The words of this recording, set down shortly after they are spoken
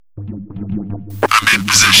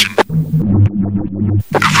Position.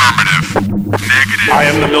 Affirmative. Negative. I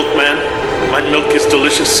am the milkman. My milk is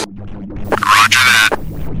delicious. Roger that.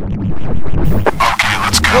 Okay,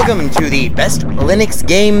 let's go. Welcome to the Best Linux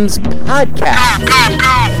Games Podcast.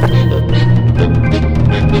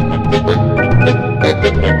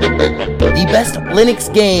 The best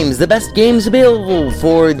Linux games, the best games available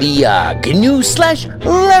for the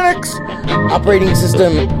GNU/Linux operating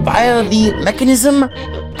system via the mechanism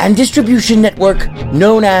and distribution network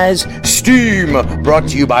known as Steam, brought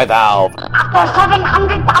to you by Valve. After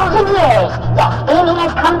 700,000 years, yes, gaming has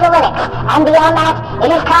come to Linux, and beyond that, it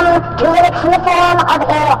has come to Linux in the form of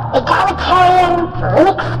an egalitarian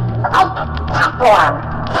Linux-like platform,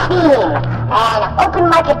 Steam, an open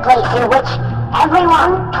marketplace in which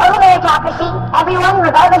everyone, total meritocracy, everyone,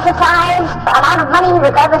 regardless of size, amount of money,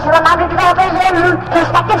 regardless of amount of developers, and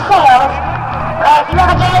prospective sales, if you have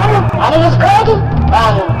a game, and it is good,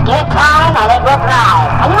 then give it time, and it will thrive,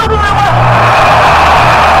 and you will be rewarded.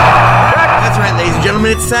 That's right, ladies and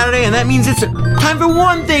gentlemen, it's Saturday, and that means it's time for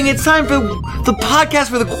one thing. It's time for the podcast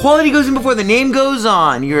where the quality goes in before the name goes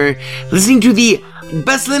on. You're listening to the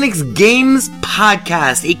Best Linux Games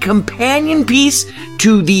Podcast, a companion piece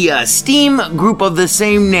to the Steam group of the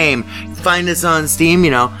same name. Find us on Steam,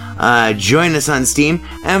 join us on Steam,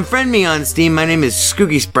 and friend me on Steam. My name is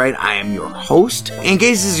Skooky Sprite. I am your host. In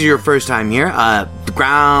case this is your first time here, the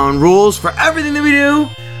ground rules for everything that we do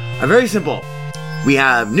are very simple. We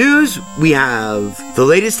have news, we have the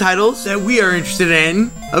latest titles that we are interested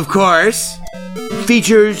in, of course,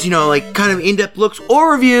 features, kind of in-depth looks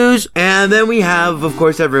or reviews, and then we have, of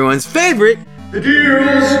course, everyone's favorite, the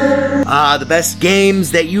deals! The best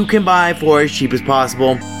games that you can buy for as cheap as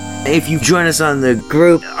possible. If you join us on the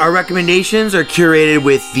group, our recommendations are curated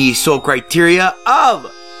with the sole criteria of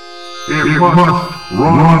it must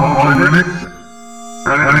run on Linux,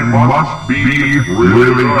 and it must be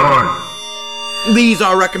really good. These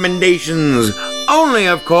are recommendations only,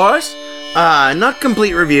 of course, not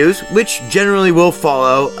complete reviews, which generally will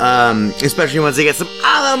follow, especially once they get some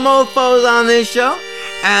other mofos on this show.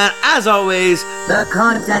 And as always, the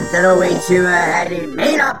content that awaits you ahead, it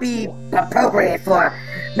may not be appropriate for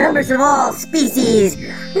members of all species,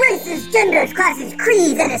 races, genders, classes,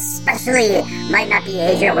 creeds, and especially might not be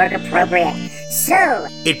age or work appropriate. So,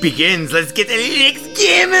 it begins. Let's get the Linux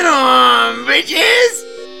gaming on, bitches!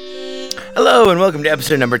 Hello and welcome to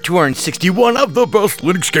episode number 261 of the Best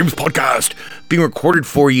Linux Games Podcast, being recorded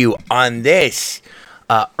for you on this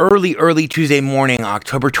early Tuesday morning,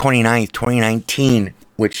 October 29th, 2019,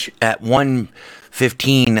 which at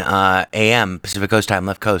 1:15 a.m. Pacific Coast time,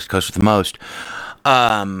 left coast with the most.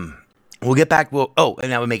 We'll get back,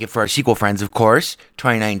 and that would make it for our sequel friends, of course,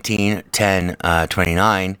 2019,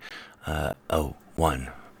 10:29,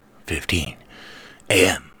 1:15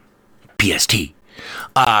 a.m. PST.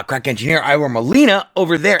 Crack engineer Ivor Molina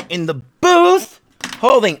over there in the booth,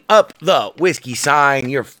 holding up the whiskey sign.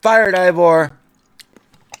 You're fired, Ivor.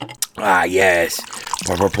 Ah, yes.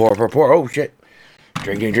 Pour. Oh, shit.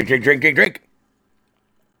 Drink.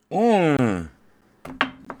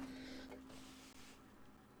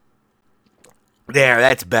 There,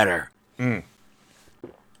 that's better.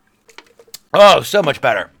 Oh, so much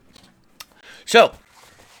better. So,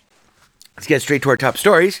 let's get straight to our top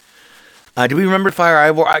stories. Do we remember to fire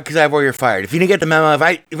Ivor? Because Ivor, you're fired. If you didn't get the memo, if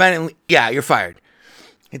I didn't, you're fired.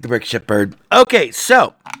 Hit the brick, shitbird. Okay,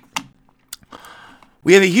 so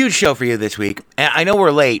we have a huge show for you this week, and I know we're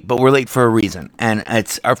late, but we're late for a reason, and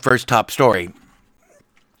it's our first top story.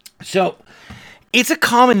 So it's a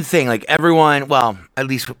common thing, like everyone. Well, at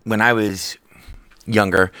least when I was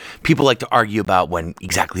younger, people like to argue about when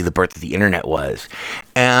exactly the birth of the internet was,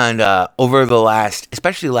 and over the last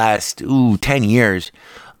 10 years.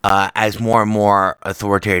 As more and more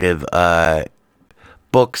authoritative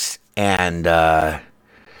books and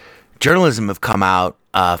journalism have come out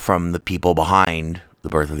from the people behind the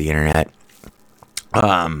birth of the internet,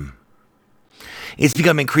 it's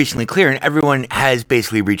become increasingly clear, and everyone has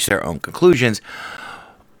basically reached their own conclusions.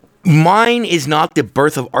 Mine is not the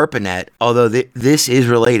birth of ARPANET, although this is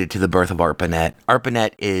related to the birth of ARPANET.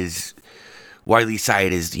 ARPANET is widely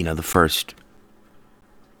cited as, the first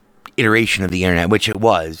iteration of the internet, which it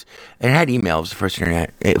was. And it had email. It was the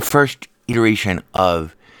first iteration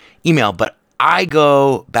of email. But I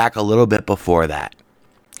go back a little bit before that.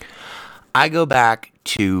 I go back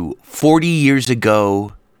to 40 years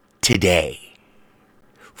ago today.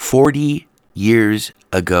 40 years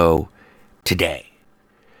ago today.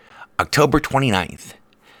 October 29th,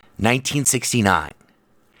 1969.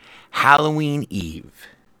 Halloween Eve.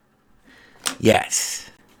 Yes,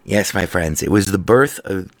 my friends. It was the birth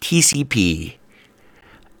of TCP/IP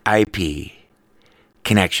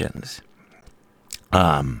connections.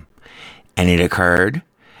 And it occurred,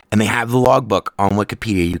 and they have the logbook on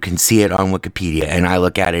Wikipedia. You can see it on Wikipedia, and I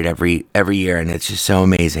look at it every year, and it's just so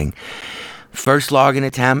amazing. First login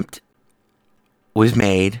attempt was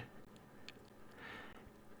made.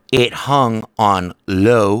 It hung on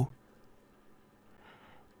low,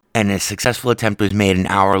 and a successful attempt was made an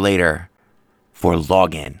hour later for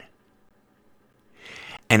login.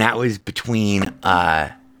 And that was between,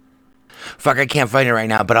 I can't find it right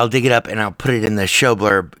now, but I'll dig it up and I'll put it in the show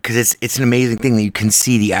blurb, because it's an amazing thing that you can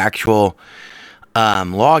see the actual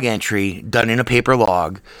log entry done in a paper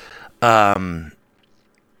log. And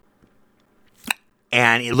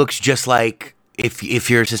it looks just like if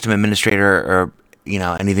you're a system administrator or,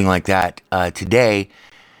 anything like that today,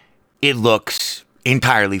 it looks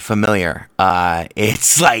entirely familiar.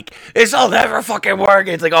 It's like, this will never fucking work.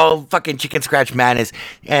 It's like all fucking chicken scratch madness.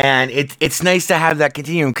 And it's nice to have that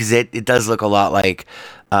continuum, because it does look a lot like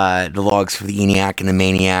the logs for the ENIAC and the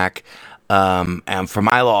Maniac, and for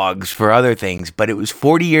my logs for other things. But it was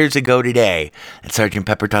 40 years ago today that Sgt.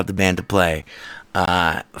 Pepper taught the band to play.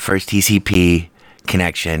 First TCP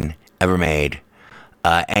connection ever made.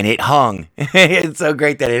 And it hung. It's so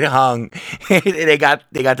great that it hung. they got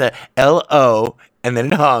the LO, and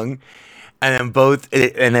then it hung, and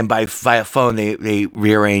then via phone they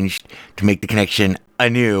rearranged to make the connection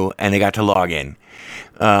anew, and they got to log in.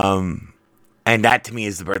 And that to me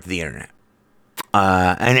is the birth of the internet.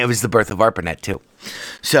 And it was the birth of ARPANET too.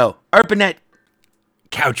 So ARPANET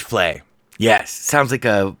couch play. Yes, sounds like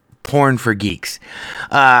a porn for geeks.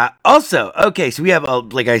 Also, okay, so we have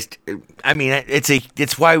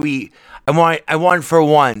it's why I want for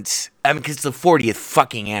once. Because it's the 40th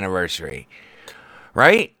fucking anniversary,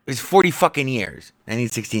 right? It's 40 fucking years.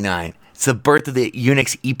 1969. It's the birth of the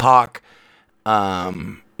Unix epoch.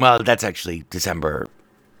 Well, that's actually December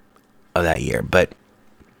of that year, but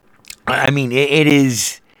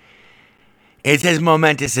it's as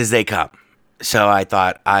momentous as they come. So I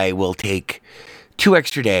thought I will take 2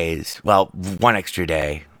 extra days, 1 extra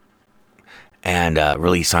day, and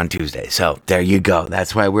release on Tuesday. So there you go.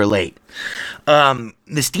 That's why we're late. The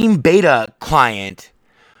Steam Beta client,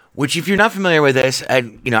 which if you're not familiar with this,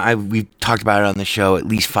 we've talked about it on the show at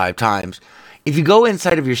least 5 times. If you go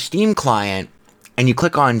inside of your Steam client and you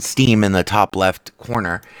click on Steam in the top left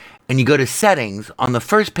corner, and you go to settings, on the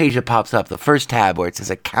first page that pops up, the first tab where it says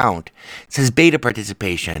account, it says beta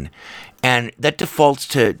participation. And that defaults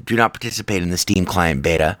to do not participate in the Steam client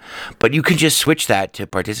beta, but you can just switch that to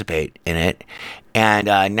participate in it. And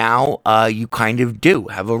now you kind of do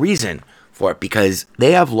have a reason for it, because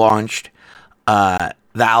they have launched,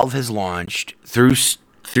 Valve has launched through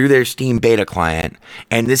their Steam beta client,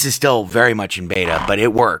 and this is still very much in beta, but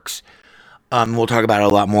it works. We'll talk about it a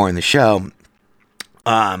lot more in the show.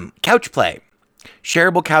 Couch play,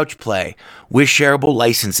 shareable couch play with shareable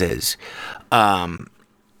licenses.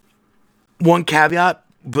 One caveat,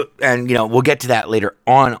 we'll get to that later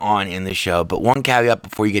on in the show, but one caveat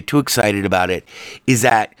before you get too excited about it is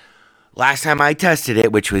that last time I tested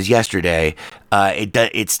it, which was yesterday,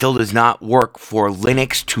 it still does not work for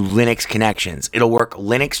Linux to Linux connections. It'll work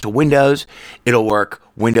Linux to Windows, it'll work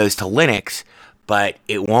Windows to Linux, but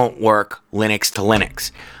it won't work Linux to Linux.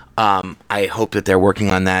 I hope that they're working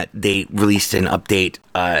on that. They released an update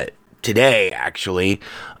today, actually,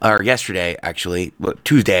 or yesterday, actually,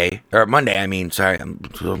 Tuesday, or Monday, sorry, I'm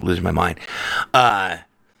losing my mind, that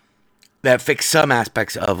fixed some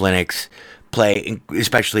aspects of Linux play,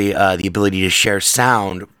 especially the ability to share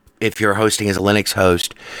sound if you're hosting as a Linux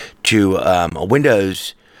host to a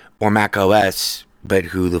Windows or Mac OS, but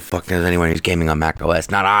who the fuck knows anyone who's gaming on Mac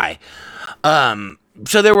OS? Not I.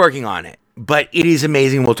 So they're working on it. But it is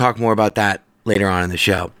amazing. We'll talk more about that later on in the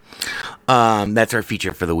show. That's our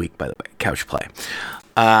feature for the week, by the way, couch play.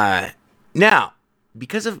 Now,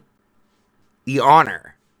 because of the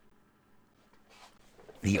honor,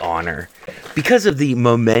 because of the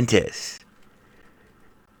momentous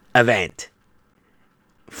event,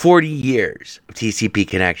 40 years of TCP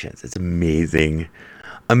connections. It's amazing.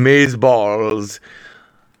 Amazeballs.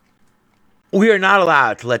 We are not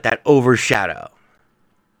allowed to let that overshadow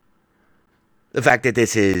the fact that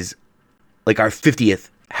this is like our 50th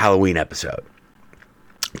Halloween episode.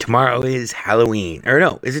 Tomorrow is Halloween. Or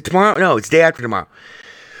no, is it tomorrow? No, it's day after tomorrow.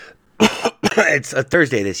 It's a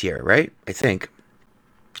Thursday this year, right? I think.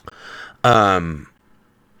 So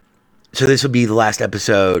this will be the last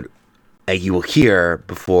episode that you will hear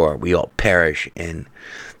before we all perish in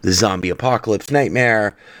the zombie apocalypse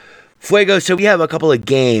nightmare. Fuego. So we have a couple of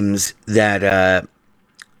games that,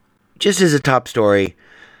 just as a top story,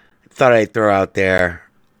 thought I'd throw out there.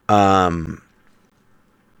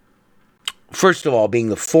 first of all, being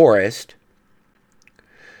the forest,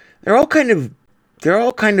 they're all kind of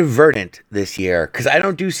verdant this year, because I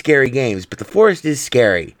don't do scary games, but the forest is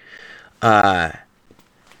scary. The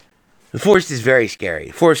forest is very scary.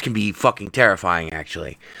 The forest can be fucking terrifying,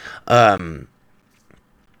 actually. The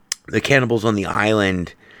cannibals on the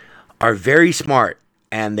island are very smart,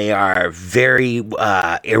 and they are very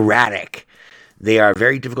erratic. They are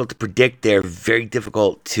very difficult to predict. They're very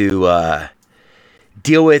difficult to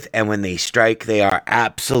deal with, and when they strike, they are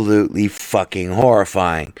absolutely fucking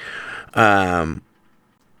horrifying.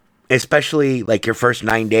 Especially like your first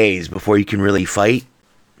 9 days before you can really fight.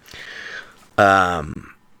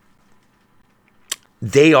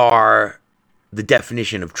 They are the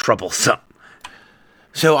definition of troublesome.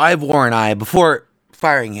 So Ivor and I, before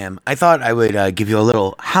firing him, I thought I would give you a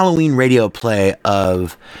little Halloween radio play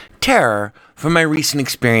of terror from my recent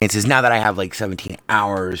experiences. Now that I have like 17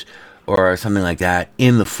 hours or something like that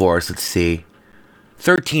in the forest, let's see,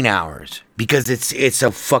 13 hours, because it's so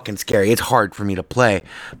fucking scary. It's hard for me to play,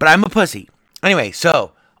 but I'm a pussy. Anyway,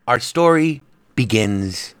 so our story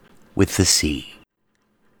begins with the sea.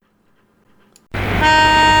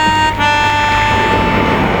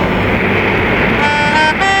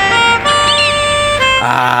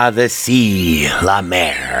 Ah, the sea, la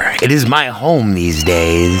mer. It is my home these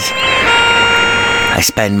days. I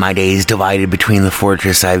spend my days divided between the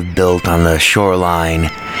fortress I've built on the shoreline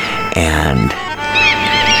and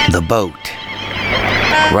the boat,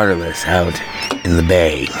 rudderless out in the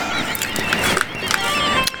bay.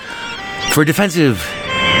 For defensive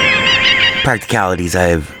practicalities,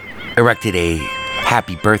 I've erected a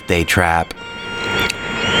happy birthday trap.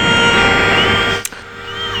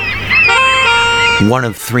 One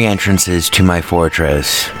of 3 entrances to my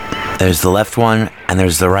fortress. There's the left one, and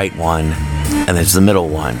there's the right one, and there's the middle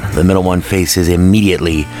one. The middle one faces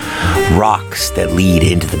immediately rocks that lead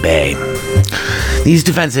into the bay. These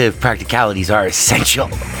defensive practicalities are essential.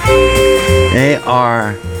 They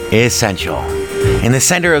are essential. In the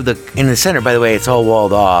center, by the way, it's all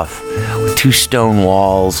walled off with 2 stone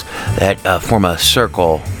walls that form a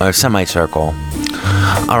circle, or a semicircle,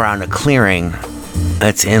 around a clearing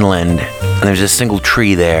that's inland, and there's a single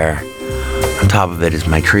tree there. On top of it is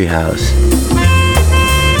my treehouse.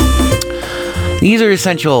 These are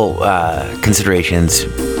essential considerations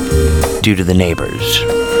due to the neighbors.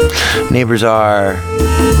 Neighbors are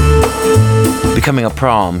becoming a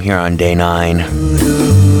problem here on day 9.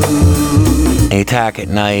 They attack at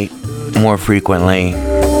night more frequently.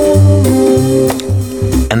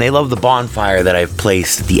 And they love the bonfire that I've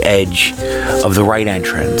placed at the edge of the right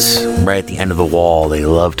entrance, right at the end of the wall. They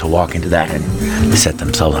love to walk into that and set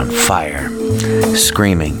themselves on fire,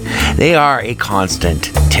 screaming. They are a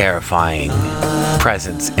constant, terrifying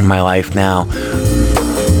presence in my life now.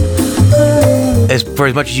 For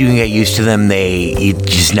as much as you can get used to them, you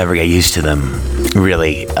just never get used to them,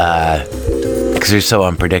 really, because they're so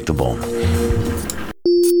unpredictable.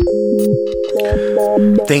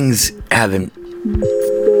 Things haven't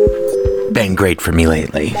been great for me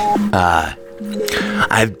lately.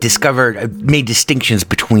 I've made distinctions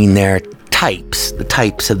between their types, the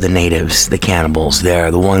types of the natives, the cannibals. They're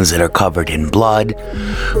the ones that are covered in blood,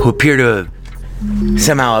 who appear to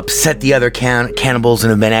somehow upset the other cannibals and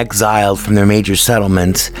have been exiled from their major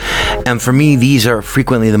settlements. And for me, these are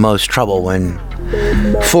frequently the most trouble when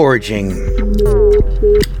foraging.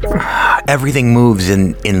 Everything moves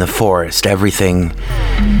in the forest. Everything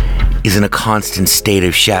is in a constant state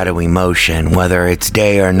of shadowy motion, whether it's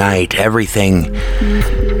day or night. Everything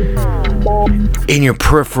in your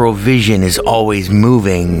peripheral vision is always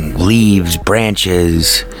moving. Leaves,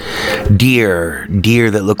 branches, deer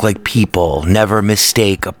that look like people. Never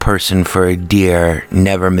mistake a person for a deer.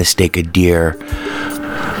 Never mistake a deer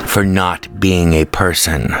for not being a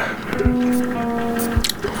person.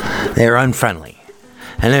 They're unfriendly.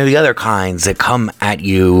 And there are the other kinds that come at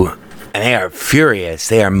you, and they are furious.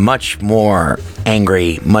 They are much more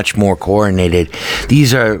angry, much more coordinated.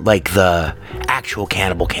 These are like the actual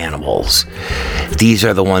cannibals. These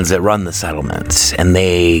are the ones that run the settlements, and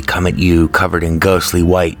they come at you covered in ghostly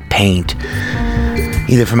white paint,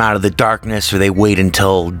 either from out of the darkness or they wait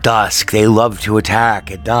until dusk. They love to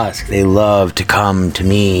attack at dusk. They love to come to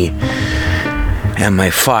me and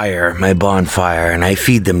my fire, my bonfire, and I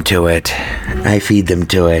feed them to it.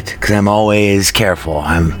 Because I'm always careful.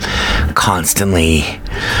 I'm constantly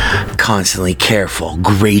careful,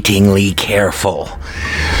 gratingly careful.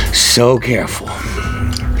 So careful.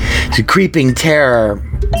 So creeping terror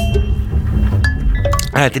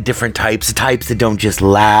at the different types, the types that don't just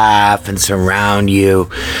laugh and surround you.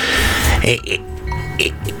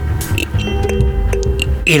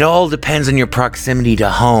 it all depends on your proximity to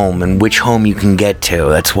home and which home you can get to.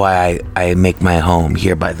 That's why I make my home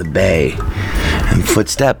here by the bay. And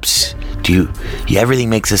footsteps, everything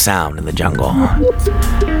makes a sound in the jungle.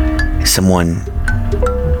 Is someone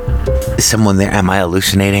there? Am I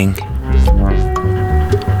hallucinating?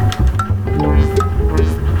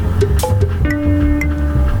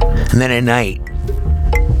 And then at night,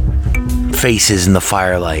 faces in the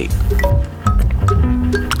firelight.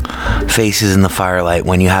 Faces in the firelight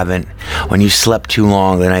when you slept too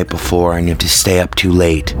long the night before and you have to stay up too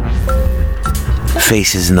late.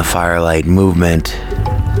 Faces in the firelight, movement.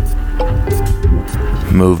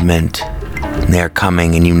 And they're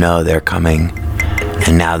coming, and you know they're coming.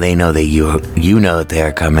 And now they know that you know that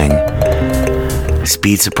they're coming.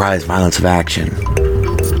 Speed, surprise, violence of action.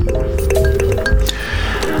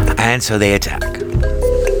 And so they attack.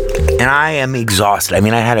 And I am exhausted. I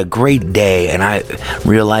mean, I had a great day, and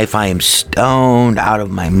real life, I am stoned out of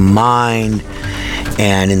my mind.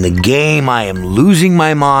 And in the game, I am losing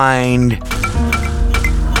my mind.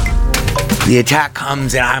 The attack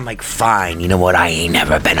comes, and I'm like, fine, you know what? I ain't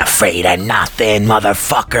never been afraid of nothing,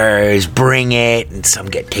 motherfuckers. Bring it. And some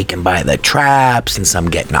get taken by the traps, and some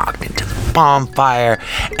get knocked into the bonfire.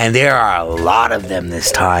 And there are a lot of them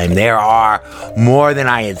this time. There are more than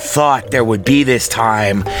I had thought there would be this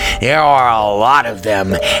time. There are a lot of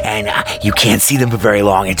them, and you can't see them for very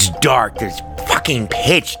long. It's dark. There's fucking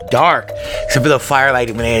pitch dark, except for the firelight,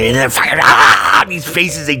 and then fire. These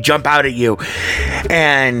faces, they jump out at you,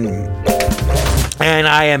 and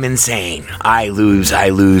I am insane. I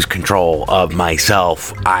lose control of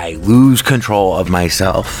myself.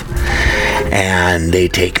 And they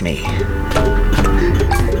take me.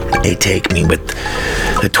 They take me with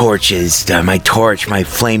the torches, my torch, my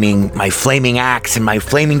flaming axe, and my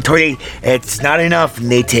flaming torch. It's not enough,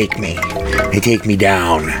 and they take me. They take me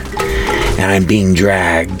down, and I'm being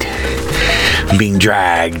dragged. I'm being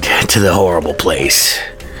dragged to the horrible place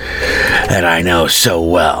that I know so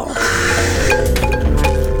well.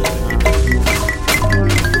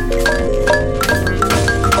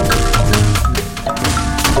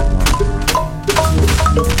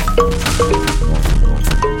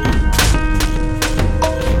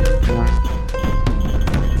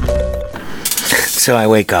 So I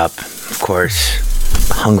wake up, of course,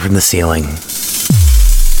 hung from the ceiling.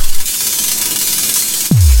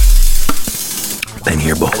 Been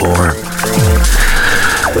here before.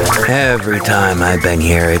 Every time I've been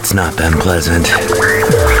here, it's not been pleasant.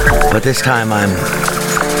 But this time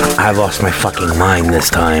I've lost my fucking mind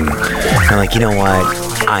this time. I'm like, you know what?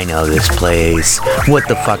 I know this place. What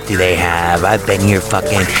the fuck do they have? I've been here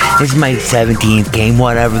fucking... This is my 17th game,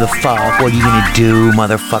 whatever the fuck. What are you gonna do,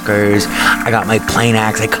 motherfuckers? I got my plane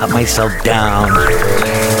axe, I cut myself down.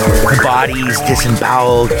 Bodies,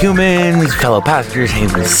 disemboweled humans, fellow passengers hanging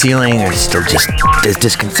from the ceiling are still just as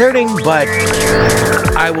disconcerting, but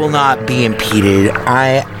I will not be impeded.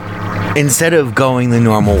 Instead of going the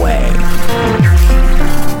normal way,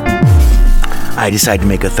 I decided to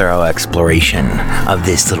make a thorough exploration of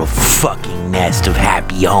this little fucking nest of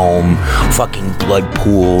happy home, fucking blood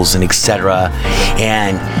pools, and etc.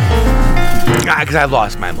 And because I've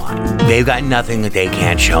lost my mind. They've got nothing that they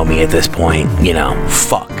can't show me at this point. You know,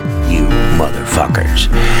 fuck you, motherfuckers.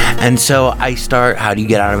 And so I start, how do you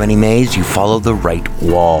get out of any maze? You follow the right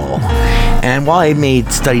wall. And while I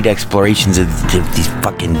studied explorations of these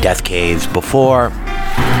fucking death caves before,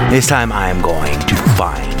 this time I am going to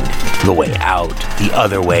find the way out, the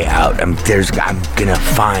other way out. I'm gonna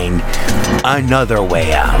find another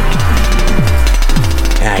way out.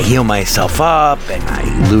 And I heal myself up, and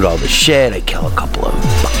I loot all the shit. I kill a couple of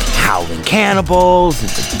howling cannibals in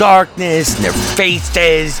the darkness and their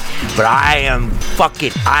faces. But I am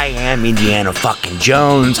Indiana fucking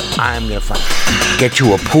Jones. I'm gonna get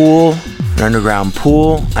you a pool, an underground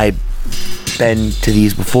pool. I've been to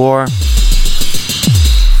these before.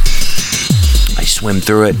 I swim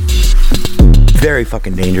through it. Very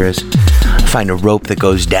fucking dangerous. I find a rope that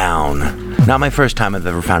goes down. Not my first time I've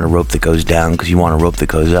ever found a rope that goes down, because you want a rope that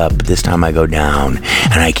goes up. But this time I go down,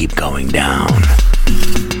 and I keep going down.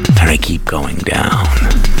 And I keep going down.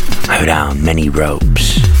 I go down many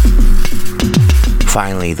ropes.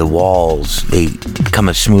 Finally, the walls, they become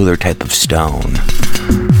a smoother type of stone.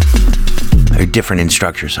 They're different in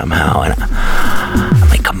structure somehow. And I'm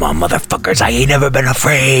like, come on, motherfuckers, I ain't never been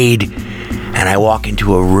afraid. And I walk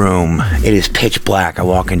into a room. It is pitch black. I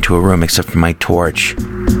walk into a room except for my torch.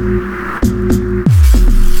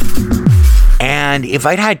 And if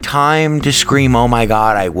I'd had time to scream, oh my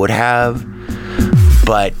god, I would have.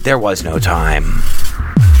 But there was no time.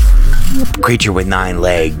 Creature with 9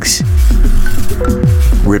 legs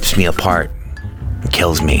rips me apart,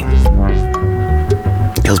 kills me.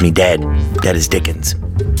 Kills me dead as Dickens.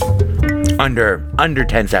 Under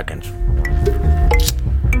 10 seconds.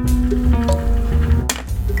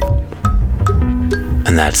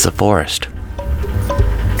 And that's the forest.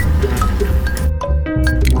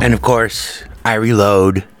 And of course, I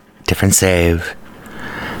reload, different save,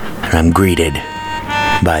 and I'm greeted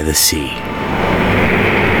by the sea.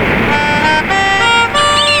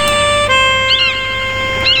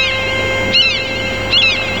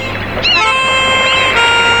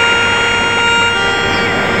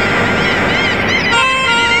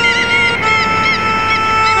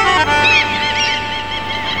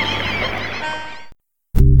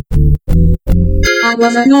 I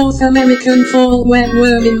was a North American fall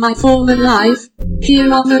worm in my former life.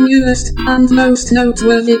 Here are the newest and most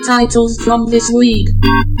noteworthy titles from this week.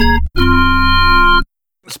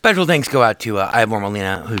 Special thanks go out to Ivor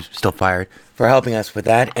Molina, who's still fired, for helping us with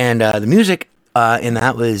that. And the music in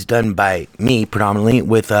that was done by me, predominantly,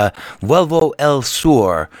 with Vuelvo El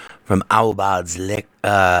Sur from Aubad's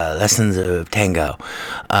Lessons of Tango.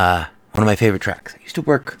 One of my favorite tracks. I used to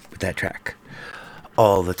work with that track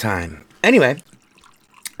all the time. Anyway,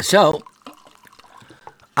 so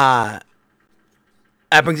that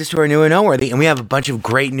brings us to our new and noteworthy, and we have a bunch of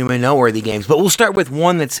great new and noteworthy games, but we'll start with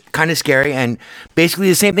one that's kind of scary and basically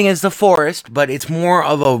the same thing as The Forest, but it's more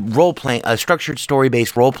of a structured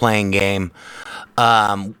story-based role-playing game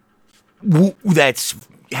that's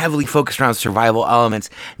heavily focused around survival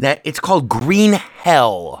elements. That it's called Green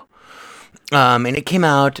Hell, and it came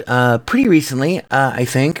out pretty recently, I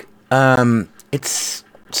think. It's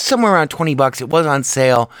somewhere around $20. It was on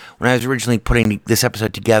sale when I was originally putting this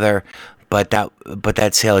episode together, but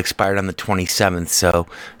that sale expired on the 27th, so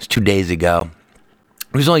it's 2 days ago.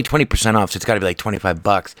 It was only 20% off, so it's got to be like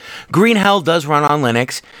 $25. Green Hell does run on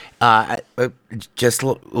Linux, just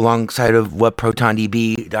alongside of what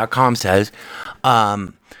ProtonDB.com says.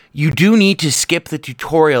 You do need to skip the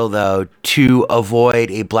tutorial, though, to avoid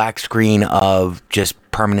a black screen of just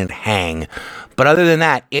permanent hang. But other than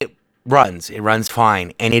that, it runs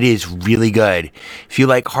fine, and it is really good. If you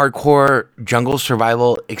like hardcore jungle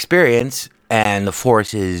survival experience and the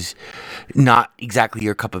forest is not exactly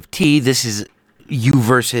your cup of tea, this is you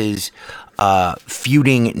versus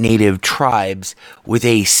feuding native tribes with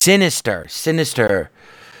a sinister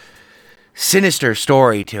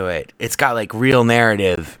story to it. It's got like real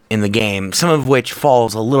narrative in the game, some of which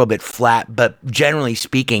falls a little bit flat, but generally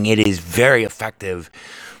speaking, it is very effective.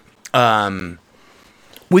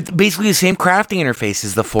 With basically the same crafting interface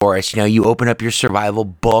as The Forest. You know, you open up your survival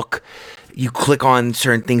book, you click on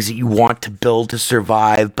certain things that you want to build to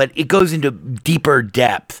survive, but it goes into deeper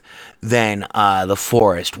depth than The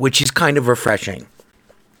Forest, which is kind of refreshing.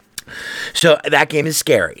 So that game is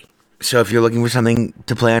scary. So if you're looking for something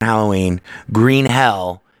to play on Halloween, Green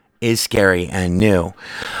Hell is scary and new.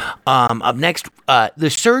 Up next, The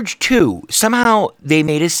Surge 2. Somehow they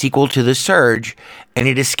made a sequel to The Surge, and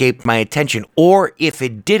it escaped my attention. Or if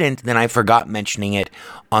it didn't, then I forgot mentioning it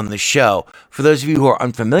on the show. For those of you who are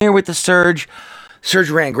unfamiliar with The Surge, Surge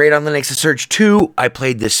ran great on Linux. The Surge 2, I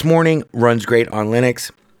played this morning, runs great on Linux.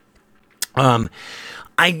 I'm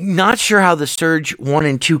not sure how The Surge 1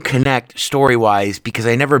 and 2 connect story-wise, because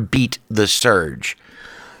I never beat The Surge.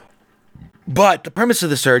 But the premise of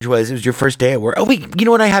The Surge was, it was your first day at work. Oh, wait, you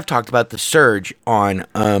know what? I have talked about The Surge on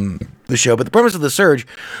the show, but the premise of The Surge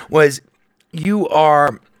was you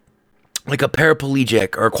are like a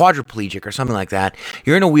paraplegic or a quadriplegic or something like that.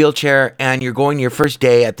 You're in a wheelchair and you're going to your first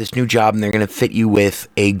day at this new job, and they're going to fit you with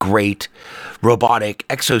a great robotic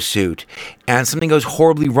exosuit. And something goes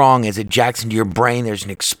horribly wrong as it jacks into your brain. There's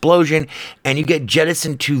an explosion, and you get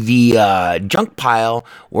jettisoned to the junk pile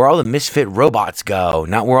where all the misfit robots go,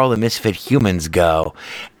 not where all the misfit humans go.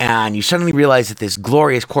 And you suddenly realize that this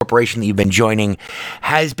glorious corporation that you've been joining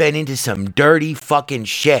has been into some dirty fucking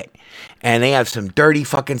shit. And they have some dirty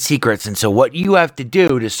fucking secrets. And so what you have to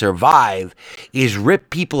do to survive is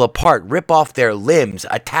rip people apart, rip off their limbs,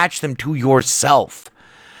 attach them to yourself,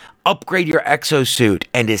 upgrade your exosuit,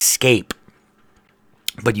 and escape.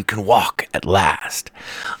 But you can walk at last.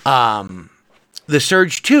 The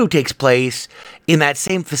Surge 2 takes place in that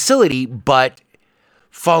same facility, but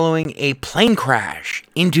following a plane crash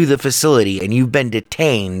into the facility, and you've been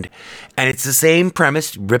detained. And it's the same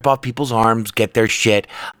premise: rip off people's arms, get their shit,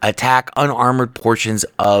 attack unarmored portions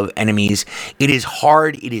of enemies. It is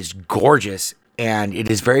hard, it is gorgeous, and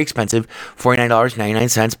it is very expensive,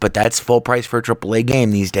 $49.99, but that's full price for a AAA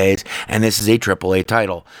game these days, and this is a AAA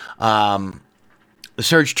title. The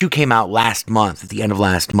Surge 2 came out last month, at the end of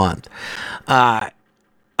last month.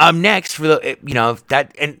 Next for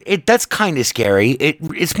that's kind of scary.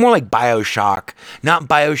 It's more like BioShock, not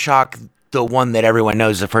BioShock, the one that everyone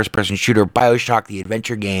knows, the first-person shooter. BioShock, the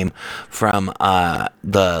adventure game from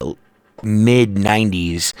the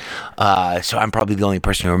mid-90s. So I'm probably the only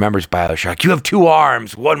person who remembers BioShock. You have 2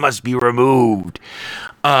 arms. One must be removed.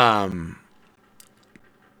 Kanan.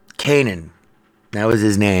 That was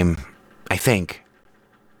his name. I think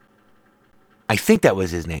that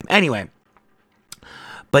was his name. Anyway.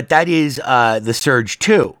 But that is The Surge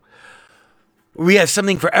 2. We have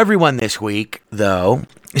something for everyone this week, though.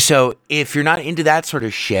 So if you're not into that sort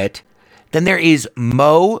of shit, then there is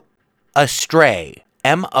Mo Astray.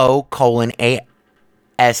 MO:ASTRAY.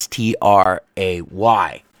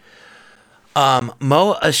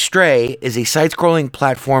 Mo Astray is a side-scrolling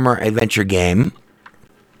platformer adventure game,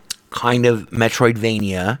 kind of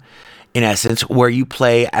Metroidvania, in essence, where you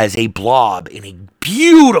play as a blob in a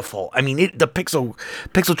beautiful, the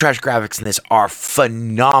pixel trash graphics in this are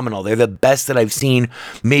phenomenal. They're the best that I've seen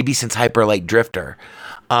maybe since Hyper Light Drifter.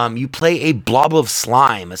 You play a blob of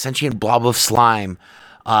slime, essentially a blob of slime,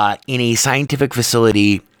 in a scientific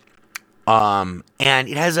facility, and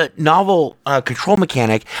it has a novel control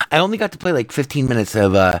mechanic. I only got to play like 15 minutes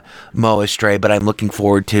of Mo Astray, but I'm looking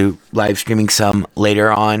forward to live streaming some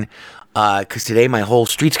later on. Because today my whole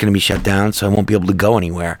street's going to be shut down, so I won't be able to go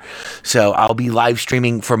anywhere. So I'll be live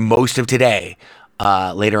streaming for most of today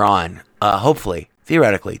later on. Hopefully,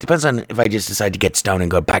 theoretically. Depends on if I just decide to get stoned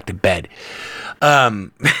and go back to bed.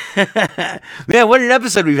 Man, what an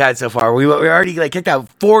episode we've had so far. We already kicked out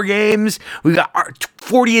 4 games. We got our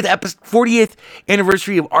 40th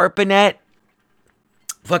anniversary of ARPANET.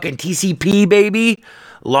 Fucking TCP, baby.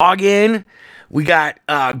 Login. We got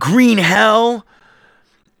Green Hell.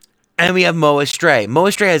 And we have Mo Astray. Mo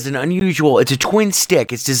Astray has an unusual, it's a twin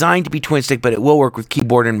stick. It's designed to be twin stick, but it will work with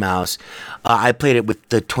keyboard and mouse. I played it with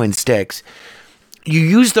the twin sticks. You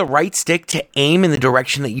use the right stick to aim in the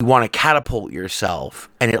direction that you want to catapult yourself.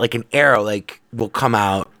 And it, like an arrow, will come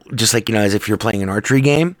out, just as if you're playing an archery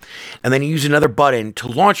game. And then you use another button to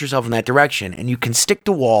launch yourself in that direction. And you can stick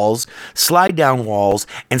to walls, slide down walls,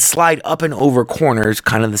 and slide up and over corners,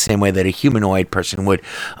 kind of the same way that a humanoid person would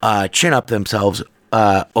chin up themselves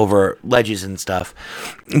over ledges and stuff.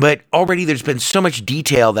 But already there's been so much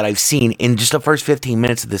detail that I've seen in just the first 15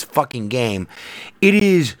 minutes of this fucking game. It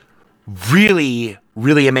is really,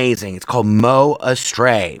 really amazing. It's called Mo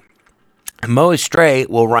Astray. Mo Astray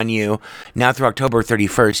will run you now through October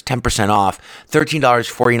 31st, 10% off,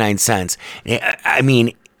 $13.49.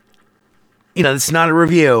 It's not a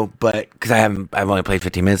review, but because I've only played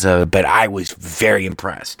 15 minutes of it, but I was very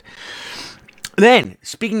impressed. Then,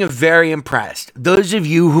 speaking of very impressed, those of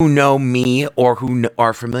you who know me or who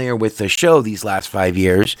are familiar with the show these last 5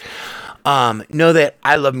 years know that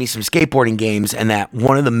I love me some skateboarding games, and that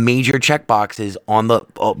one of the major checkboxes on the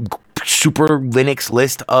Super Linux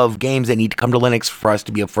list of games that need to come to Linux for us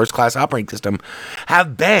to be a first-class operating system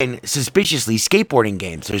have been, suspiciously, skateboarding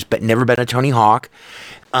games. There's never been a Tony Hawk.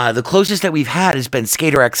 The closest that we've had has been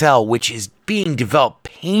Skater XL, which is being developed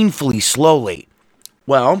painfully slowly.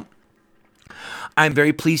 Well, I'm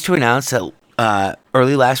very pleased to announce that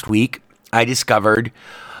early last week, I discovered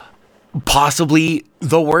possibly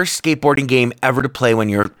the worst skateboarding game ever to play when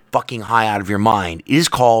you're fucking high out of your mind. It is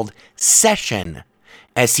called Session.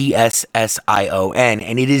 Session,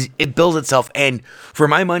 and it builds itself, and for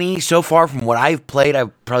my money, so far from what I've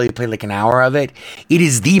probably played like an hour of it, it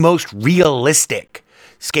is the most realistic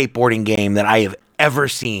skateboarding game that I have ever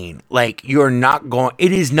seen. It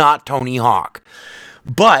is not Tony Hawk,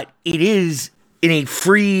 but it is in a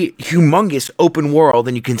free, humongous open world,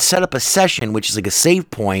 and you can set up a session, which is like a save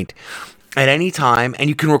point, at any time, and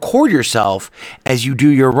you can record yourself as you do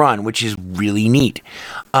your run, which is really neat.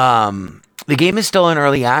 The game is still in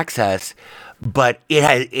early access, but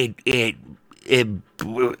I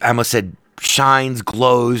almost said shines,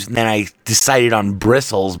 glows, and then I decided on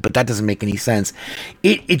bristles, but that doesn't make any sense.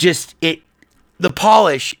 The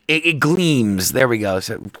polish, it gleams. There we go.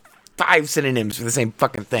 So 5 synonyms for the same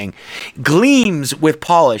fucking thing. Gleams with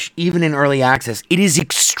polish, even in early access. It is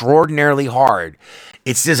extraordinarily hard.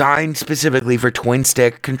 It's designed specifically for twin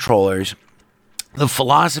stick controllers. The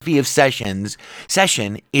philosophy of Session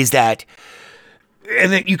is that,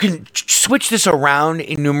 and that you can switch this around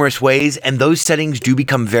in numerous ways, and those settings do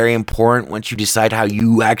become very important once you decide how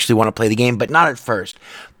you actually want to play the game, but not at first.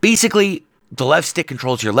 Basically, the left stick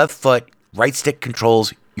controls your left foot, right stick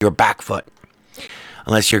controls your back foot,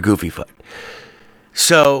 unless you're Goofy Foot.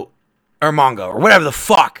 So, or Mongo, or whatever the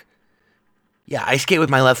fuck. Yeah, I skate with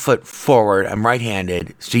my left foot forward. I'm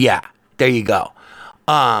right-handed. So yeah, there you go.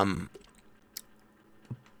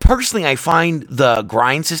 personally, I find the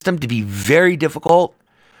grind system to be very difficult,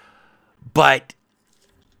 but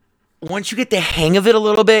once you get the hang of it a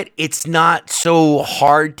little bit, it's not so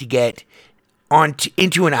hard to get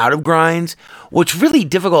into and out of grinds. What's really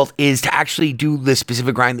difficult is to actually do the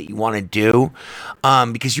specific grind that you want to do,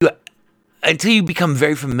 because until you become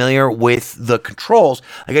very familiar with the controls,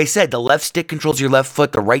 like I said, the left stick controls your left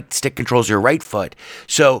foot, the right stick controls your right foot.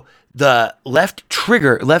 So the left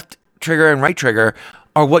trigger and right trigger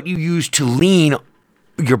are what you use to lean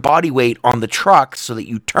your body weight on the truck so that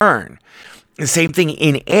you turn. The same thing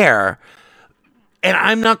in air. And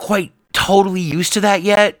I'm not quite totally used to that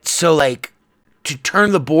yet. So like to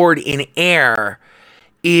turn the board in air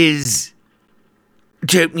is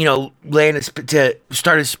to, to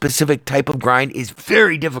start a specific type of grind is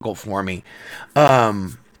very difficult for me. But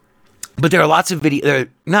there are lots of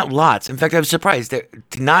not lots. In fact, I was surprised to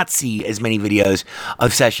not see as many videos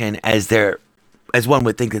of Session as one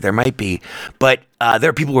would think that there might be. But there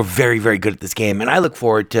are people who are very, very good at this game, and I look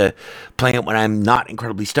forward to playing it when I'm not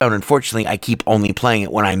incredibly stoned. Unfortunately, I keep only playing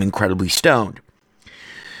it when I'm incredibly stoned.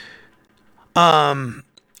 And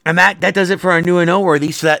that does it for our new and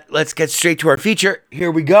noteworthy. So let's get straight to our feature.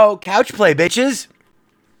 Here we go. Couch play, bitches.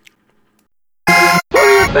 What do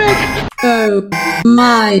you think? Oh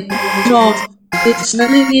my god, it's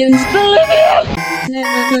Validians.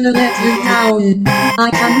 Never gonna let you down.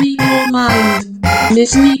 I can read your mind.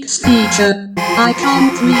 This week's feature. I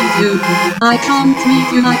can't read you. I can't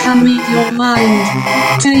read you. I can read your mind.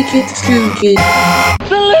 Take it, Spooky.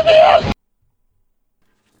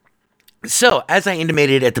 So, as I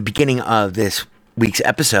intimated at the beginning of this week's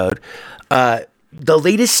episode, the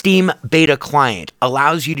latest Steam beta client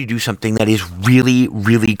allows you to do something that is really,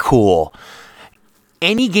 really cool.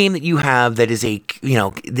 Any game that you have that is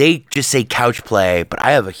they just say couch play, but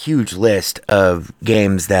I have a huge list of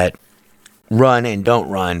games that run and don't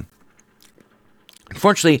run.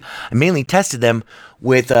 Unfortunately, I mainly tested them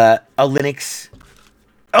with a Linux.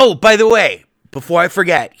 Oh, by the way, before I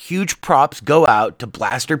forget, huge props go out to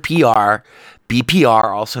Blaster PR, BPR,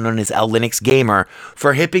 also known as L Linux Gamer,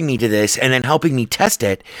 for hipping me to this and then helping me test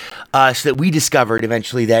it, so that we discovered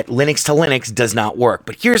eventually that Linux to Linux does not work.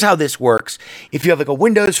 But here's how this works. If you have like a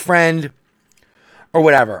Windows friend or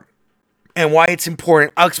whatever, and why it's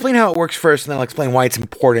important. I'll explain how it works first, and then I'll explain why it's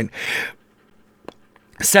important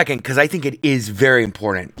second, because I think it is very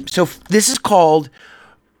important. So this is called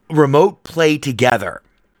Remote Play Together.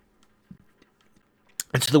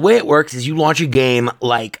 And so the way it works is you launch a game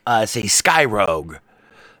like, say, Skyrogue.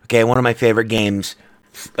 Okay, one of my favorite games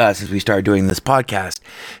since we started doing this podcast.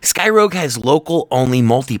 Skyrogue has local-only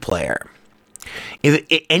multiplayer.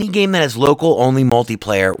 Any game that has local-only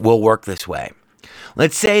multiplayer will work this way.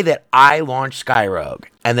 Let's say that I launch Skyrogue,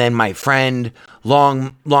 and then my friend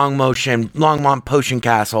Long Potion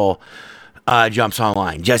Castle jumps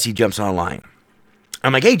online. Jesse jumps online.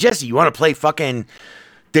 I'm like, hey, Jesse, you want to play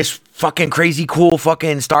this fucking crazy cool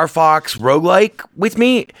fucking Star Fox roguelike with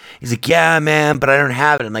me? He's like, yeah, man, but I don't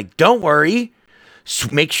have it. I'm like, don't worry.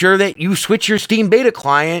 Make sure that you switch your Steam beta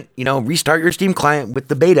client, restart your Steam client with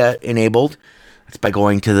the beta enabled. That's by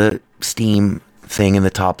going to the Steam thing in the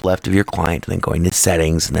top left of your client, and then going to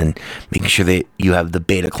settings, and then making sure that you have the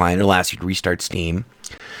beta client. It allows you to restart Steam.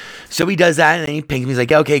 So he does that, and then he pings me. He's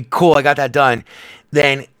like, okay, cool, I got that done.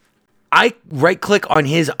 Then I right-click on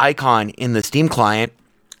his icon in the Steam client,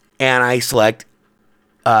 and I select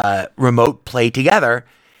Remote Play Together,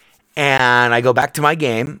 and I go back to my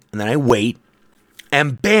game, and then I wait,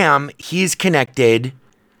 and bam, he's connected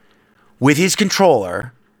with his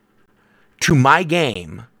controller to my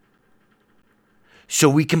game, so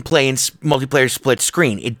we can play in multiplayer split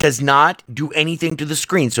screen. It does not do anything to the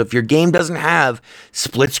screen, so if your game doesn't have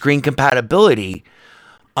split screen compatibility,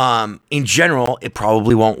 in general, it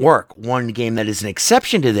probably won't work. One game that is an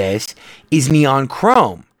exception to this is Neon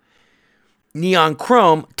Chrome. Neon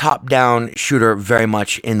Chrome, top-down shooter, very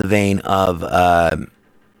much in the vein of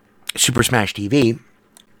Super Smash TV.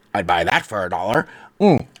 I'd buy that for $1.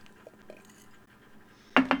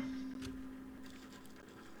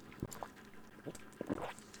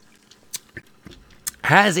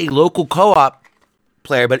 Has a local co-op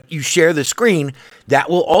player, but you share the screen. That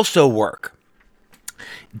will also work.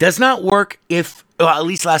 Does not work if, at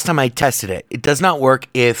least last time I tested it, it does not work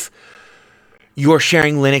if you're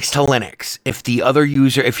sharing Linux to Linux. If the other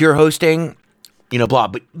user, if you're hosting, blah.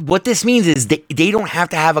 But what this means is they don't have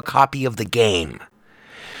to have a copy of the game.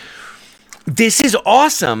 This is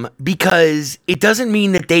awesome because it doesn't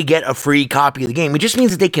mean that they get a free copy of the game. It just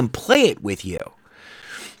means that they can play it with you.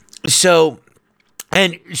 So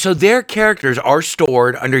And so their characters are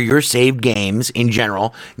stored under your saved games in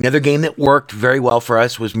general. Another game that worked very well for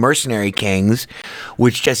us was Mercenary Kings,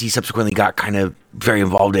 which Jesse subsequently got kind of very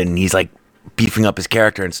involved in. And he's like beefing up his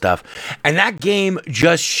character and stuff. And that game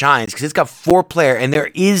just shines because it's got 4-player and there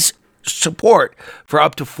is support for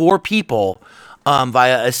up to 4 people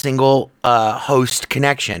via a single host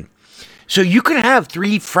connection. So you can have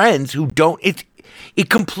 3 friends who don't... It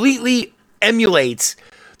completely emulates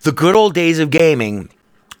the good old days of gaming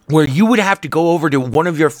where you would have to go over to one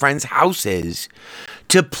of your friends' houses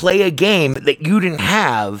to play a game that you didn't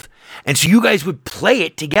have. And so you guys would play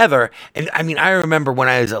it together. And I mean, I remember when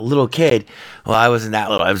I was a little kid, well, I wasn't that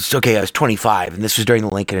little. I was 25, and this was during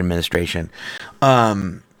the Lincoln administration.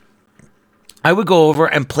 I would go over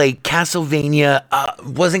and play Castlevania.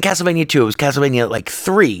 Wasn't Castlevania 2, it was Castlevania like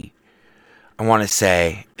 3, I want to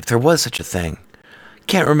say, if there was such a thing.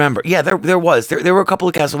 Can't remember. Yeah, there was. There were a couple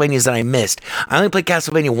of Castlevanias that I missed. I only played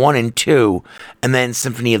Castlevania 1 and 2, and then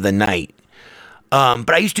Symphony of the Night. But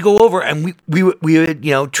I used to go over and we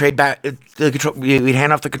would trade back the control. We'd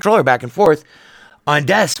hand off the controller back and forth on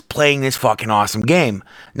desk, playing this fucking awesome game.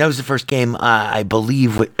 And that was the first game I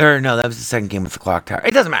believe, that was the second game with the clock tower.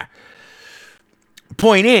 It doesn't matter.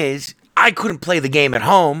 Point is, I couldn't play the game at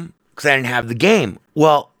home because I didn't have the game.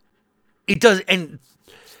 Well, it doesn't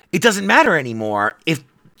matter anymore if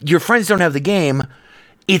your friends don't have the game.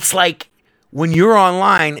 It's like when you're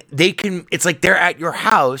online, it's like they're at your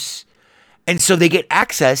house, and so they get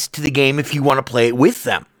access to the game if you want to play it with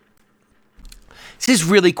them. This is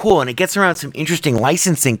really cool, and it gets around some interesting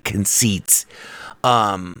licensing conceits.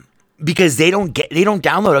 Because they don't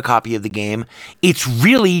download a copy of the game. It's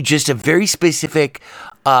really just a very specific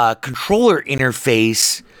controller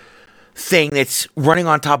interface thing that's running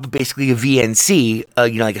on top of basically a VNC,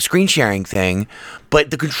 like a screen sharing thing. But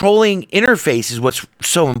the controlling interface is what's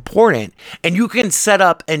so important. And you can set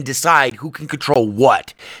up and decide who can control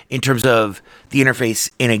what in terms of the interface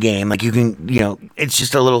in a game. Like you can, it's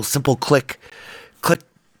just a little simple click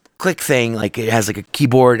thing. Like it has like a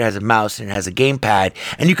keyboard, it has a mouse, and it has a gamepad.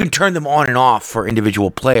 And you can turn them on and off for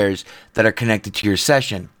individual players that are connected to your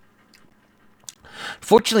session.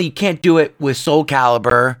 Fortunately, you can't do it with Soul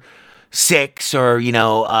Calibur 6 or,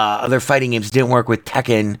 other fighting games. It didn't work with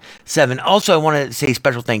Tekken 7. Also, I want to say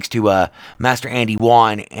special thanks to Master Andy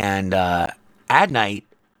Wan and Adnight,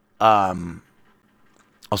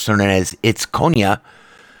 also known as It's Konya,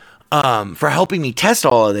 for helping me test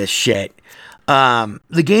all of this shit.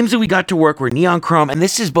 The games that we got to work were Neon Chrome, and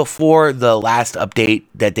this is before the last update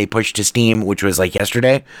that they pushed to Steam, which was like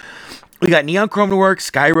yesterday. We got Neon Chrome to work,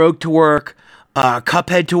 Skyrogue to work,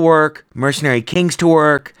 Cuphead to work, Mercenary Kings to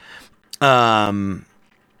work, a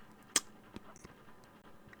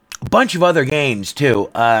bunch of other games too.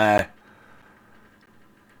 Yeah,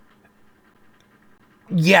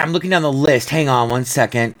 I'm looking down the list. Hang on one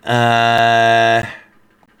second.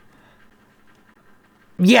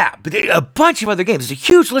 Yeah, but a bunch of other games. It's a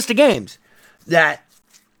huge list of games that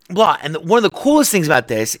blah. And one of the coolest things about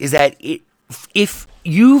this is that if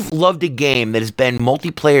you've loved a game that has been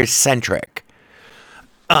multiplayer centric,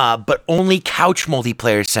 but only couch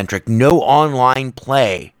multiplayer centric, no online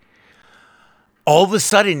play, all of a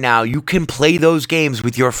sudden now you can play those games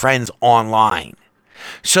with your friends online.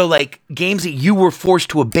 So like games that you were forced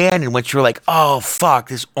to abandon once you're like, oh fuck,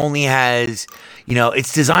 this only has,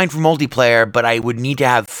 it's designed for multiplayer, but I would need to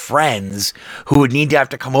have friends who would need to have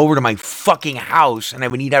to come over to my fucking house, and I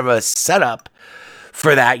would need to have a setup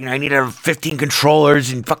for that. I need to have 15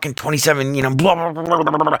 controllers and fucking 27, blah, blah, blah,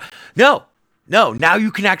 blah, blah. No, now you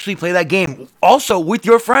can actually play that game also with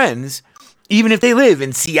your friends, even if they live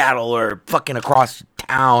in Seattle or fucking across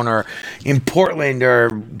town or in Portland or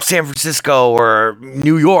San Francisco or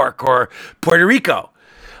New York or Puerto Rico.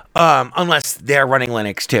 Unless they're running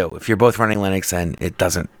Linux too. If you're both running Linux, then it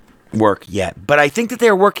doesn't work yet. But I think that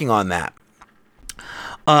they're working on that.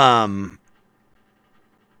 And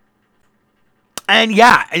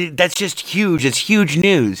yeah, that's just huge. It's huge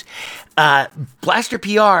news. Blaster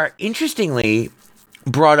PR, interestingly,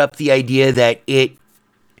 brought up the idea that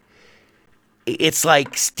it's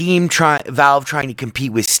like Valve trying to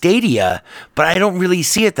compete with Stadia, but I don't really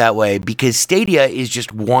see it that way because Stadia is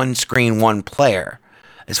just one screen, one player,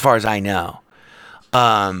 as far as I know.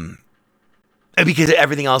 Because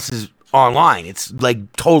everything else is online. It's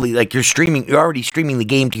like totally like you're already streaming the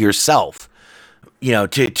game to yourself, to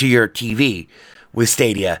your TV. with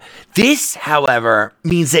Stadia. This, however,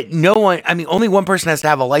 means that only one person has to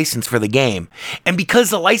have a license for the game. And because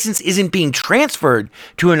the license isn't being transferred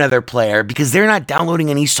to another player, because they're not downloading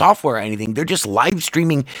any software or anything, they're just live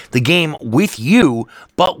streaming the game with you,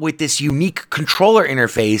 but with this unique controller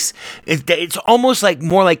interface. It's almost like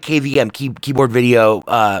more like KVM, keyboard video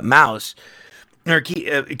mouse, or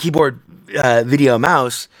keyboard video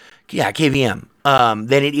mouse, KVM,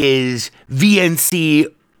 than it is VNC,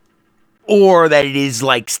 or that it is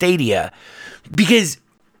like Stadia. Because,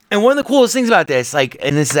 and one of the coolest things about this,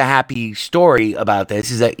 and this is a happy story about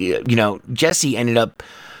this, is that, Jesse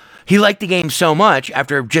he liked the game so much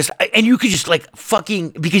after and you could just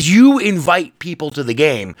because you invite people to the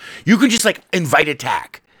game, you could just invite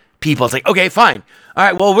attack people. It's like, okay, fine. All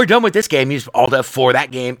right, well, we're done with this game. You just alt F4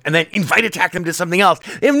 that game, and then invite attack them to something else.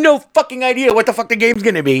 They have no fucking idea what the fuck the game's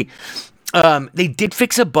going to be. They did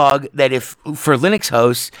fix a bug that for Linux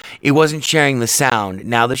hosts, it wasn't sharing the sound.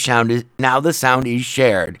 Now the sound is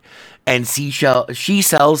shared, and she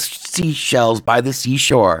sells seashells by the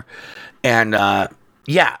seashore, and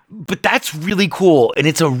but that's really cool, and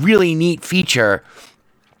it's a really neat feature,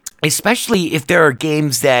 especially if there are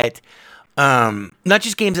games that, not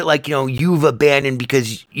just games that you've abandoned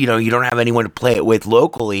because you don't have anyone to play it with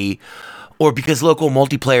locally, or because local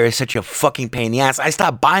multiplayer is such a fucking pain in the ass. I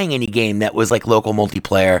stopped buying any game that was local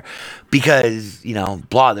multiplayer because,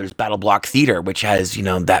 there's Battle Block Theater, which has,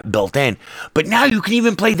 that built in. But now you can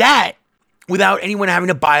even play that without anyone having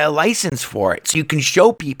to buy a license for it. So you can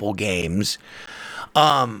show people games,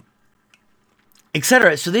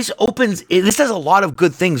 etc. So this does a lot of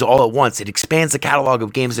good things all at once. It expands the catalog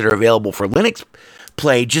of games that are available for Linux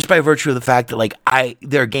play just by virtue of the fact that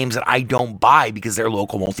there are games that I don't buy because they're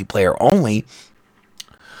local multiplayer only,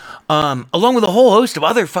 along with a whole host of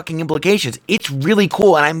other fucking implications. It's really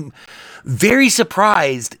cool, and I'm very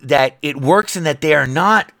surprised that it works and that they are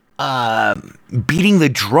not beating the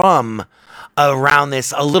drum around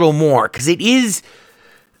this a little more, because it is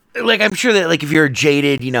I'm sure that if you're a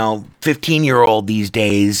jaded 15-year-old these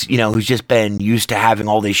days, who's just been used to having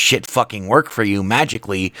all this shit fucking work for you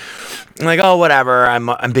magically, oh, whatever,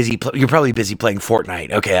 I'm busy. You're probably busy playing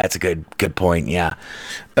Fortnite. Okay, that's a good point. Yeah.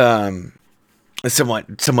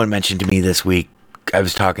 Someone mentioned to me this week, I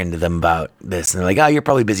was talking to them about this, and they're like, oh, you're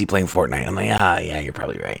probably busy playing Fortnite. I'm like, yeah, you're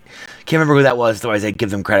probably right. Can't remember who that was, otherwise I'd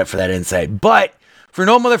give them credit for that insight. But for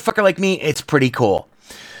no motherfucker like me, it's pretty cool.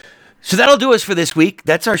 So that'll do us for this week.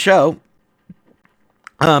 That's our show.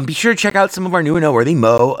 Be sure to check out some of our new and noteworthy: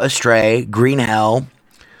 Mo, Astray, Green Hell,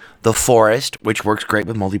 The Forest, which works great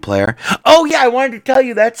with multiplayer. Oh yeah, I wanted to tell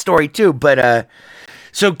you that story too. But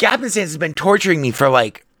so Captain Sans has been torturing me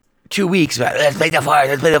for 2 weeks. Let's play The Forest.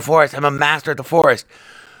 Let's play The Forest. I'm a master at The Forest.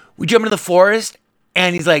 We jump into The Forest,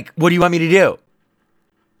 and he's like, "What do you want me to do?"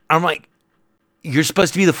 I'm like, "You're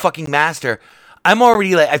supposed to be the fucking master." I'm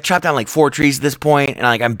already I've chopped down 4 trees at this point, and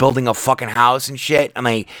I'm building a fucking house and shit. I'm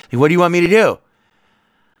like, what do you want me to do?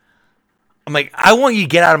 I'm like, I want you to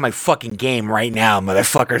get out of my fucking game right now,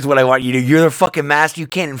 motherfuckers. What I want you to do. You're the fucking master. You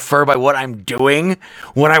can't infer by what I'm doing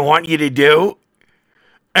what I want you to do.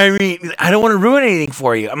 I mean, I don't want to ruin anything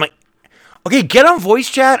for you. I'm like, okay, get on voice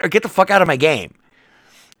chat or get the fuck out of my game.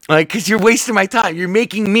 Because you're wasting my time. You're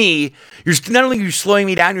making me, not only you're slowing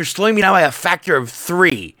me down, you're slowing me down by a factor of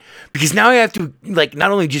 3. Because now I have to,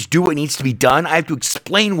 not only just do what needs to be done, I have to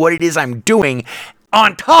explain what it is I'm doing,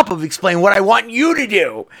 on top of explain what I want you to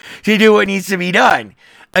do what needs to be done.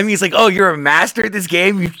 I mean, it's oh, you're a master at this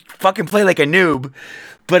game? You fucking play like a noob.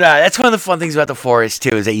 But that's one of the fun things about The Forest,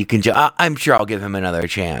 too, is that you can, I'm sure I'll give him another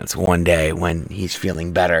chance one day when he's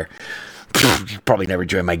feeling better. He'll probably never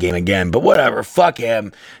join my game again, but whatever, fuck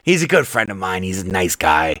him. He's a good friend of mine. He's a nice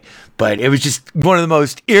guy. But it was just one of the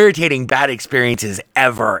most irritating bad experiences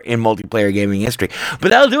ever in multiplayer gaming history.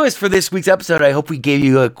 But that'll do us for this week's episode. I hope we gave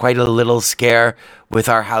you quite a little scare with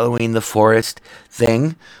our Halloween The Forest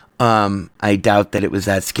thing. I doubt that it was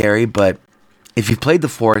that scary, but if you played The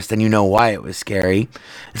Forest, then you know why it was scary.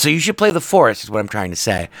 So you should play The Forest, is what I'm trying to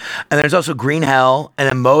say. And there's also Green Hell, and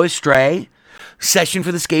then Mo Astray, Session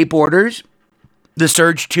for the skateboarders, The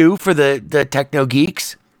Surge 2 for the techno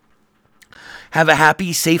geeks. Have a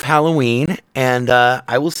happy, safe Halloween, and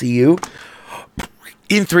I will see you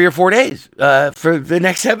in 3 or 4 days for the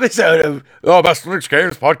next episode of Best Linux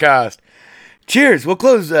Games Podcast. Cheers. We'll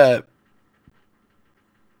close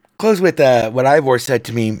with what Ivor said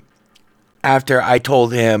to me after I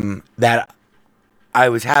told him that I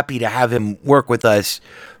was happy to have him work with us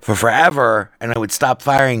for forever, and I would stop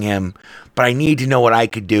firing him, but I need to know what I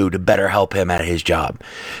could do to better help him at his job.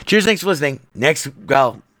 Cheers, thanks for listening.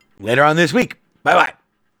 Later on this week. Bye-bye.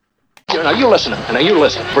 Now you listen,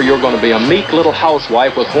 for you're going to be a meek little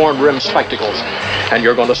housewife with horn-rimmed spectacles, and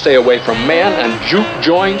you're going to stay away from men and juke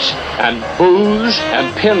joints and booze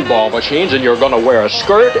and pinball machines, and you're going to wear a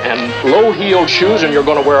skirt and low-heeled shoes, and you're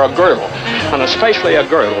going to wear a girdle, and especially a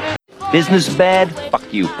girdle. Business bad?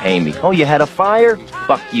 Fuck you, pay me. Oh, you had a fire?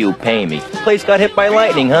 Fuck you, pay me. Place got hit by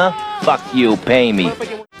lightning, huh? Fuck you, pay me. 4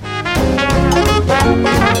 or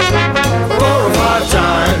 5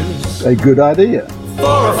 times. A good idea. 4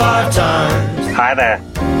 or 5 times. Hi there.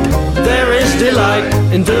 There is delight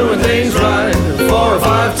in doing things right 4 or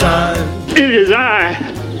 5 times. It is I,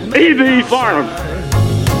 E.B. Farnham.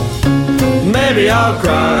 Maybe I'll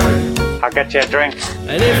cry. I'll get you a drink.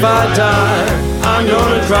 And if I die, I'm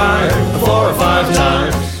gonna cry 4 or 5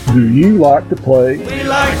 times. Do you like to play? We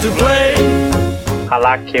like to play. I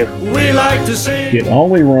like you. We like to sing. It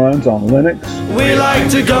only runs on Linux. We like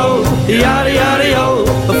to go yada yada yo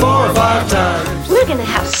 4 or 5 times. We're gonna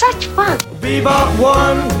have such fun. Bebop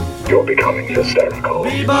 1. You're becoming hysterical.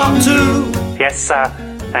 Bebop 2. Yes, sir.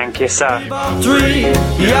 Thank you, sir. Bebop 3.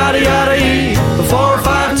 Yada yada e 4 or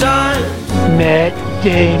 5 times. Matt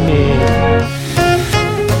Damon.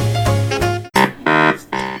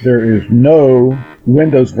 There is no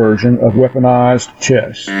Windows version of weaponized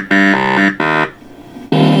chess.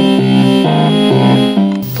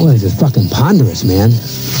 Boy, this is fucking ponderous, man.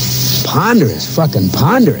 Ponderous, fucking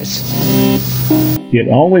ponderous. It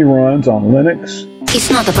only runs on Linux. It's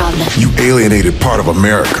not a problem. You alienated part of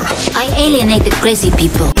America. I alienated crazy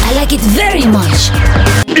people. I like it very much.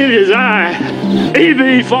 It is I,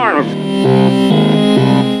 E.B. Farnham.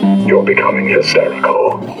 You're becoming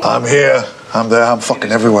hysterical. I'm here. I'm there. I'm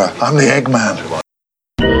fucking everywhere. I'm the Eggman.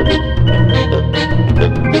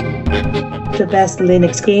 The Best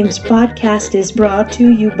Linux Games podcast is brought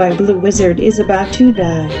to you by Blue Wizard is About to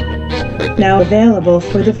Die. Now available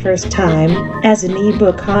for the first time as an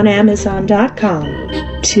ebook on Amazon.com.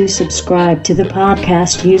 To subscribe to the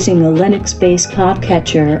podcast using a Linux-based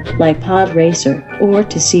podcatcher like Podracer, or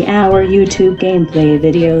to see our YouTube gameplay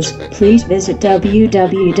videos, please visit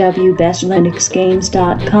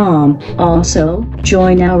www.bestlinuxgames.com. Also,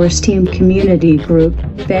 join our Steam community group,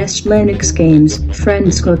 Best Linux Games,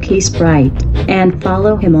 Friends Cookie Sprite, and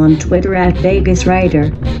follow him on Twitter at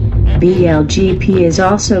VegasWriter. BLGP is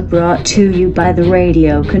also brought to you by the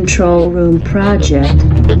Radio Control Room Project.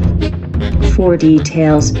 For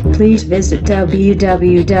details, please visit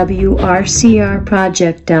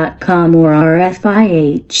www.rcrproject.com or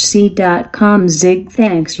rfihc.com. Zig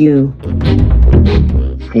thanks you.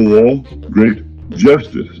 For great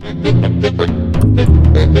justice.